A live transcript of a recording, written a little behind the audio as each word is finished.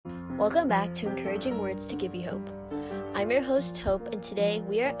Welcome back to Encouraging Words to Give You Hope. I'm your host, Hope, and today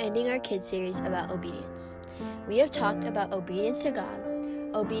we are ending our kids series about obedience. We have talked about obedience to God,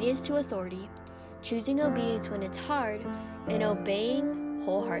 obedience to authority, choosing obedience when it's hard, and obeying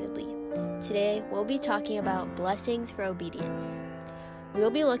wholeheartedly. Today, we'll be talking about blessings for obedience. We'll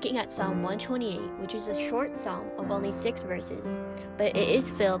be looking at Psalm 128, which is a short psalm of only 6 verses, but it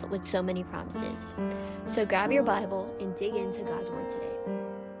is filled with so many promises. So grab your Bible and dig into God's Word today.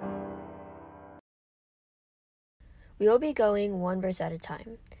 We will be going one verse at a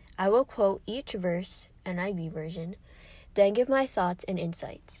time. I will quote each verse, NIV version, then give my thoughts and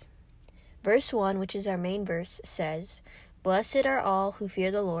insights. Verse 1, which is our main verse, says, "Blessed are all who fear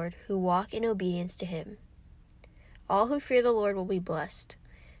the Lord, who walk in obedience to Him." All who fear the Lord will be blessed.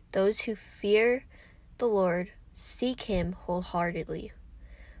 Those who fear the Lord seek Him wholeheartedly.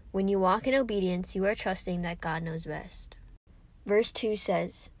 When you walk in obedience, you are trusting that God knows best. Verse 2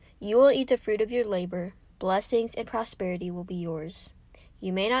 says, "You will eat the fruit of your labor. Blessings and prosperity will be yours.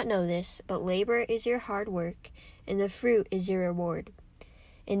 You may not know this, but labor is your hard work, and the fruit is your reward."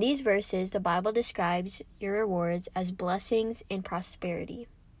 In these verses, the Bible describes your rewards as blessings and prosperity.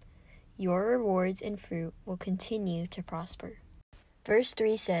 Your rewards and fruit will continue to prosper. Verse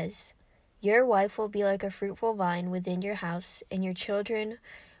 3 says, "Your wife will be like a fruitful vine within your house, and your children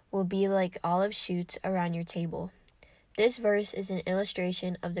will be like olive shoots around your table." This verse is an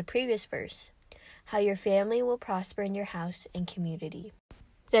illustration of the previous verse, how your family will prosper in your house and community.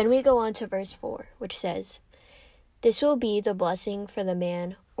 Then we go on to verse 4, which says, "This will be the blessing for the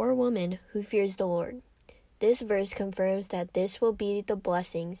man or woman who fears the Lord." This verse confirms that this will be the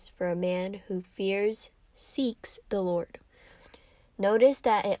blessings for a man who seeks the Lord. Notice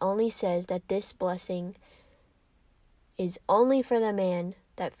that it only says that this blessing is only for the man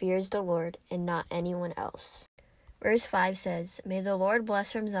that fears the Lord and not anyone else. Verse 5 says, "May the Lord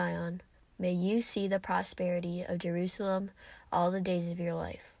bless from Zion. May you see the prosperity of Jerusalem all the days of your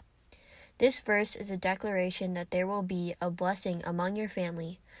life." This verse is a declaration that there will be a blessing among your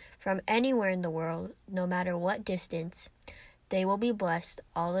family from anywhere in the world, no matter what distance. They will be blessed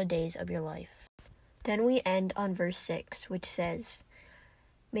all the days of your life. Then we end on verse 6, which says,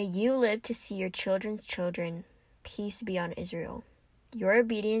 "May you live to see your children's children. Peace be on Israel." Your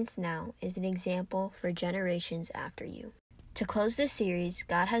obedience now is an example for generations after you. To close this series,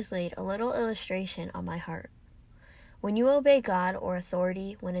 God has laid a little illustration on my heart. When you obey God or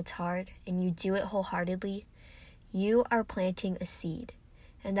authority when it's hard and you do it wholeheartedly, you are planting a seed.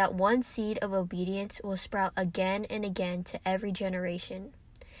 And that one seed of obedience will sprout again and again to every generation.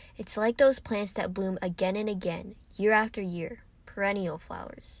 It's like those plants that bloom again and again, year after year, perennial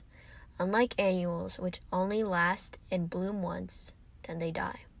flowers. Unlike annuals, which only last and bloom once, then they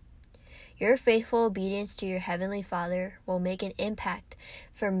die. Your faithful obedience to your Heavenly Father will make an impact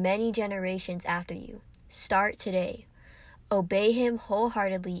for many generations after you. Start today. Obey Him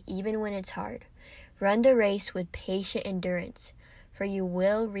wholeheartedly even when it's hard. Run the race with patient endurance, for you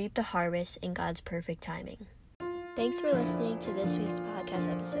will reap the harvest in God's perfect timing. Thanks for listening to this week's podcast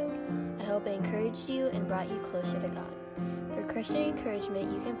episode. I hope it encouraged you and brought you closer to God. For Christian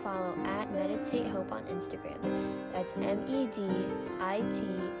encouragement, you can follow at Meditate Hope on Instagram. That's MEDITATEHOPE.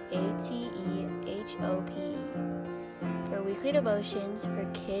 For weekly devotions, for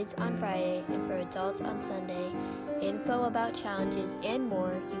kids on Friday, and for adults on Sunday, info about challenges and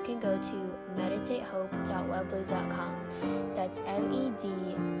more, you can go to meditatehope.weebly.com. That's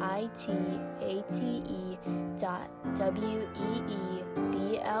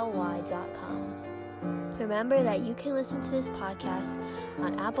MEDITATE.WEEBLY.com. Remember that you can listen to this podcast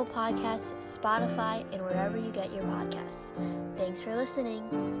on Apple Podcasts, Spotify, and wherever you get your podcasts. Thanks for listening.